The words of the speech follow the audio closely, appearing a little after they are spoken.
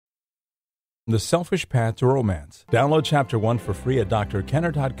The Selfish Path to Romance. Download Chapter 1 for free at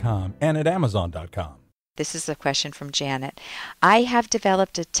drkenner.com and at amazon.com. This is a question from Janet. I have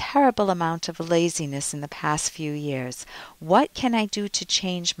developed a terrible amount of laziness in the past few years. What can I do to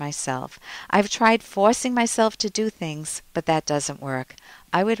change myself? I've tried forcing myself to do things, but that doesn't work.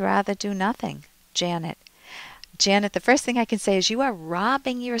 I would rather do nothing. Janet, the first thing I can say is you are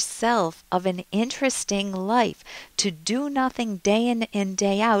robbing yourself of an interesting life. To do nothing day in and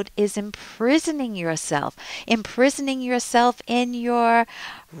day out is imprisoning yourself. Imprisoning yourself in your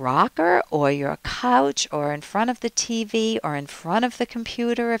rocker or your couch or in front of the TV or in front of the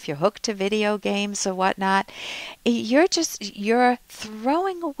computer if you're hooked to video games or whatnot. You're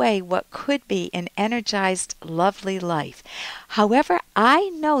throwing away what could be an energized, lovely life. However, I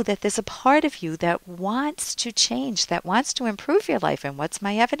know that there's a part of you that wants to change, that wants to improve your life. And what's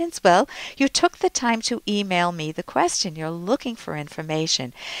my evidence? Well, you took the time to email me the question. You're looking for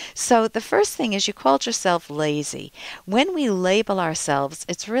information. So the first thing is you called yourself lazy. When we label ourselves,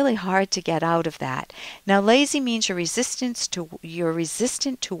 it's really hard to get out of that. Now, lazy means you're resistant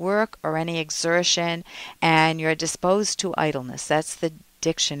to work or any exertion, and you're disposed to idleness. That's the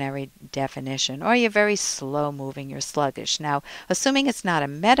dictionary definition. Or you're very slow moving, you're sluggish. Now, assuming it's not a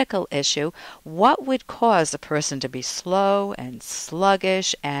medical issue, what would cause a person to be slow and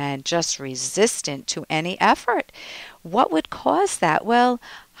sluggish and just resistant to any effort? What would cause that? Well,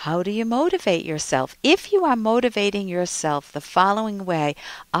 how do you motivate yourself? If you are motivating yourself the following way,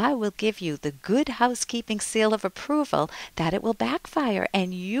 I will give you the good housekeeping seal of approval that it will backfire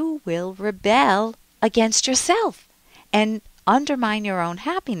and you will rebel against yourself and undermine your own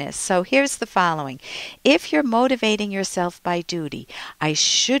happiness. So here's the following. If you're motivating yourself by duty, I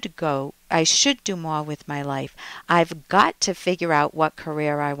should do more with my life. I've got to figure out what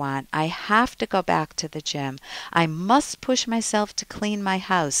career I want. I have to go back to the gym. I must push myself to clean my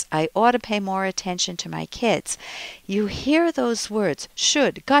house. I ought to pay more attention to my kids. You hear those words,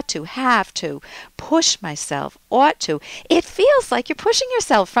 should, got to, have to, push myself, ought to. It feels like you're pushing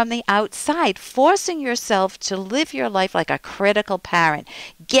yourself from the outside, forcing yourself to live your life like a critical parent.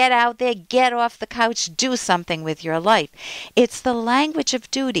 Get out there, get off the couch, do something with your life. It's the language of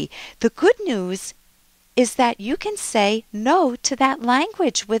duty. The good news is that you can say no to that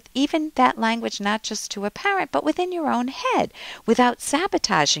language, with even that language not just to a parent, but within your own head, without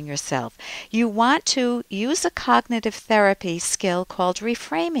sabotaging yourself. You want to use a cognitive therapy skill called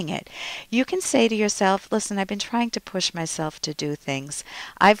reframing it. You can say to yourself, listen, I've been trying to push myself to do things.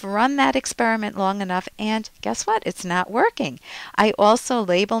 I've run that experiment long enough, and guess what? It's not working. I also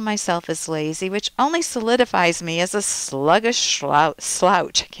label myself as lazy, which only solidifies me as a sluggish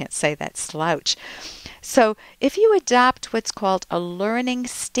slouch. I can't say that, slouch. So if you adopt what's called a learning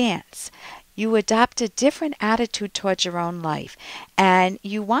stance, you adopt a different attitude towards your own life. And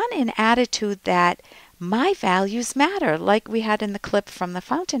you want an attitude that my values matter, like we had in the clip from the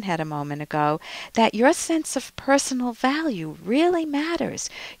Fountainhead a moment ago, that your sense of personal value really matters.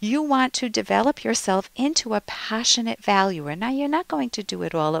 You want to develop yourself into a passionate valuer. Now, you're not going to do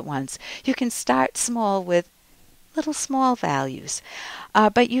it all at once. You can start small with little small values.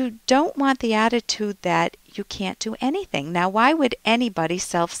 But you don't want the attitude that you can't do anything. Now, why would anybody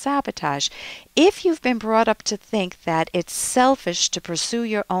self-sabotage? If you've been brought up to think that it's selfish to pursue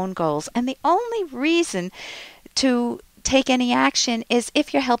your own goals, and the only reason to take any action is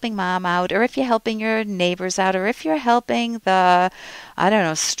if you're helping mom out, or if you're helping your neighbors out, or if you're helping the,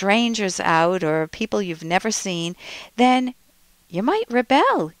 strangers out, or people you've never seen, then you might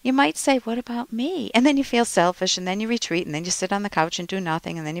rebel. You might say, what about me? And then you feel selfish, and then you retreat, and then you sit on the couch and do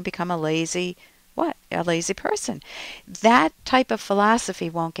nothing, and then you become a lazy person. That type of philosophy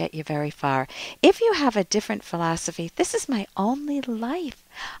won't get you very far. If you have a different philosophy, this is my only life.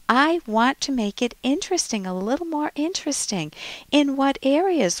 I want to make it interesting, a little more interesting. In what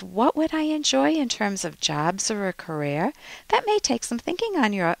areas? What would I enjoy in terms of jobs or a career? That may take some thinking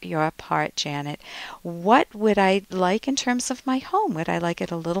on your part, Janet. What would I like in terms of my home? Would I like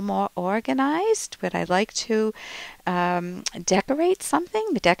it a little more organized? Would I like to decorate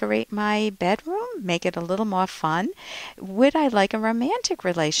my bedroom, make it a little more fun? Would I like a romantic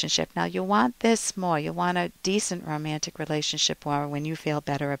relationship? Now, you want this more. You want a decent romantic relationship more when you feel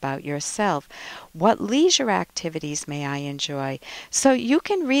better about yourself. What leisure activities may I enjoy? So you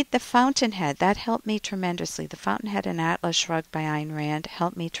can read The Fountainhead. That helped me tremendously. The Fountainhead and Atlas Shrugged by Ayn Rand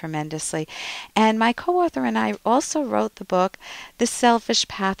helped me tremendously. And my co-author and I also wrote the book, The Selfish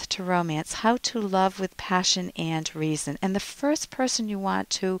Path to Romance, How to Love with Passion and Reason. And the first person you want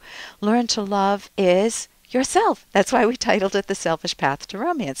to learn to love is yourself. That's why we titled it The Selfish Path to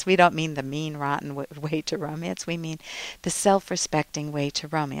Romance. We don't mean the mean, rotten way to romance. We mean the self-respecting way to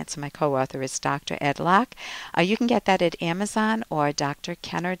romance. My co-author is Dr. Ed Locke. You can get that at Amazon or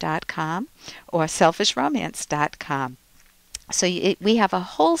drkenner.com or selfishromance.com. So we have a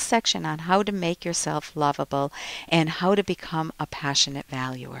whole section on how to make yourself lovable and how to become a passionate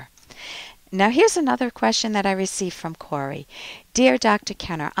valuer. Now here's another question that I received from Corey. Dear Dr.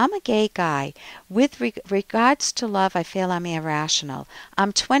 Kenner, I'm a gay guy. With regards to love, I feel I'm irrational.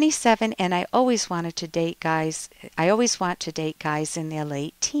 I'm 27 and I always want to date guys in their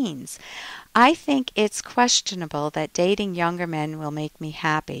late teens. I think it's questionable that dating younger men will make me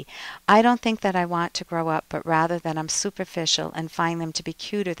happy. I don't think that I want to grow up, but rather that I'm superficial and find them to be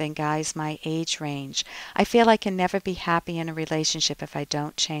cuter than guys my age range. I feel I can never be happy in a relationship if I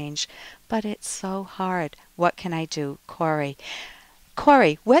don't change, but it's so hard. What can I do? Corey,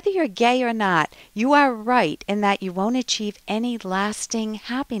 whether you're gay or not, you are right in that you won't achieve any lasting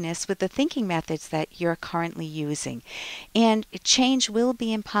happiness with the thinking methods that you're currently using. And change will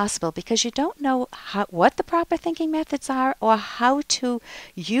be impossible because you don't know what the proper thinking methods are or how to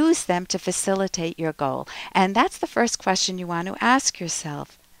use them to facilitate your goal. And that's the first question you want to ask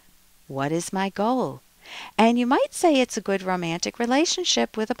yourself. What is my goal? And you might say it's a good romantic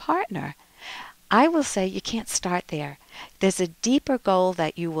relationship with a partner. I will say you can't start there. There's a deeper goal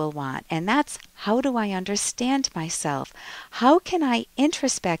that you will want, and that's how do I understand myself? How can I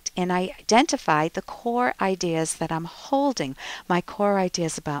introspect and identify the core ideas that I'm holding, my core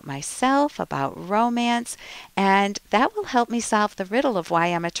ideas about myself, about romance, and that will help me solve the riddle of why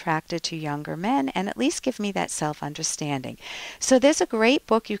I'm attracted to younger men and at least give me that self-understanding. So there's a great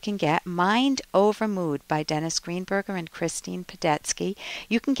book you can get, Mind Over Mood by Dennis Greenberger and Christine Podetsky.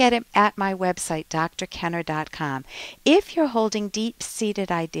 You can get it at my website, drkenner.com. If you're holding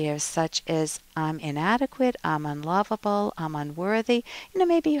deep-seated ideas such as I'm inadequate, I'm unlovable, I'm unworthy,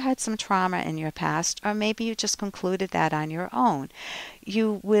 maybe you had some trauma in your past, or maybe you just concluded that on your own.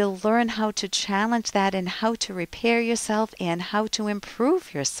 You will learn how to challenge that and how to repair yourself and how to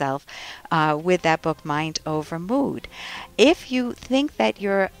improve yourself with that book, Mind Over Mood. If you think that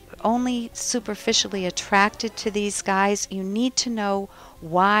you're only superficially attracted to these guys, you need to know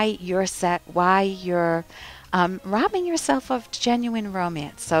why you're robbing yourself of genuine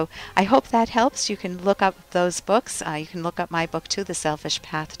romance. So I hope that helps. You can look up those books. You can look up my book too, The Selfish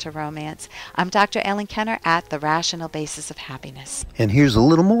Path to Romance. I'm Dr. Ellen Kenner at The Rational Basis of Happiness. And here's a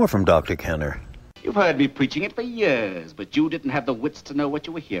little more from Dr. Kenner. You've heard me preaching it for years, but you didn't have the wits to know what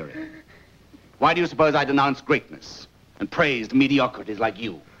you were hearing. Why do you suppose I denounced greatness and praised mediocrities like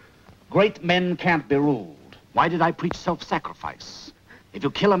you? Great men can't be ruled. Why did I preach self-sacrifice? If you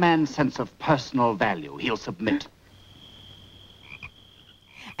kill a man's sense of personal value, he'll submit.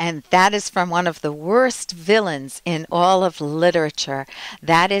 And that is from one of the worst villains in all of literature.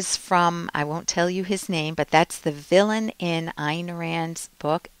 That is from, I won't tell you his name, but that's the villain in Ayn Rand's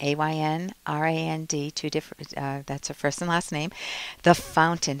book, Ayn-Rand, two different, that's her first and last name, The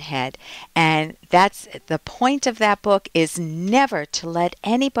Fountainhead. And that's the point of that book is never to let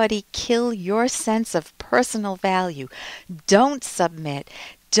anybody kill your sense of personal value. Don't submit.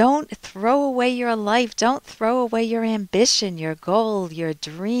 Don't throw away your life. Don't throw away your ambition, your goal, your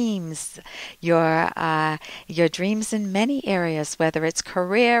dreams, your dreams in many areas, whether it's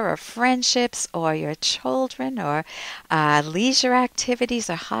career or friendships or your children or leisure activities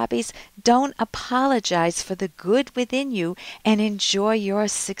or hobbies. Don't apologize for the good within you and enjoy your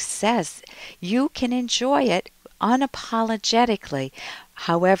success. You can enjoy it unapologetically.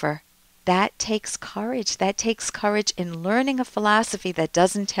 However, that takes courage. That takes courage in learning a philosophy that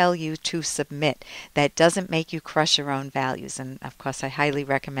doesn't tell you to submit, that doesn't make you crush your own values. And of course, I highly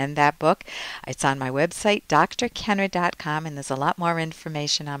recommend that book. It's on my website, drkenner.com, and there's a lot more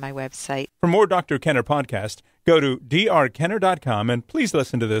information on my website. For more Dr. Kenner podcast, go to drkenner.com and please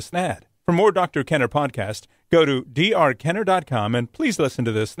listen to this ad. For more Dr. Kenner podcast, go to drkenner.com and please listen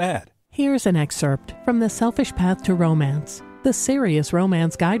to this ad. Here's an excerpt from The Selfish Path to Romance, the Serious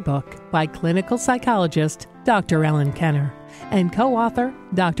Romance Guidebook by clinical psychologist Dr. Ellen Kenner and co-author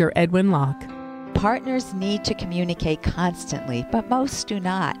Dr. Edwin Locke. Partners need to communicate constantly, but most do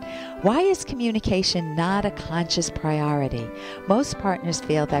not. Why is communication not a conscious priority? Most partners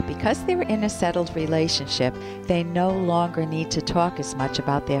feel that because they're in a settled relationship, they no longer need to talk as much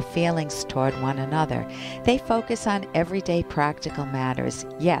about their feelings toward one another. They focus on everyday practical matters,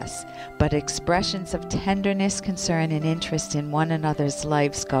 yes, but expressions of tenderness, concern, and interest in one another's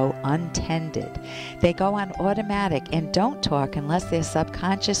lives go untended. They go on automatic and don't talk unless their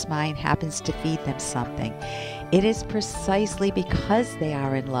subconscious mind happens to feed them something. It is precisely because they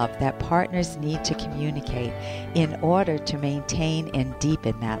are in love that partners need to communicate in order to maintain and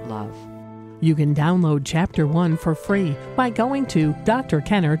deepen that love. You can download Chapter 1 for free by going to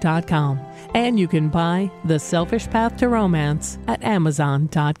drkenner.com. And you can buy The Selfish Path to Romance at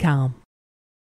amazon.com.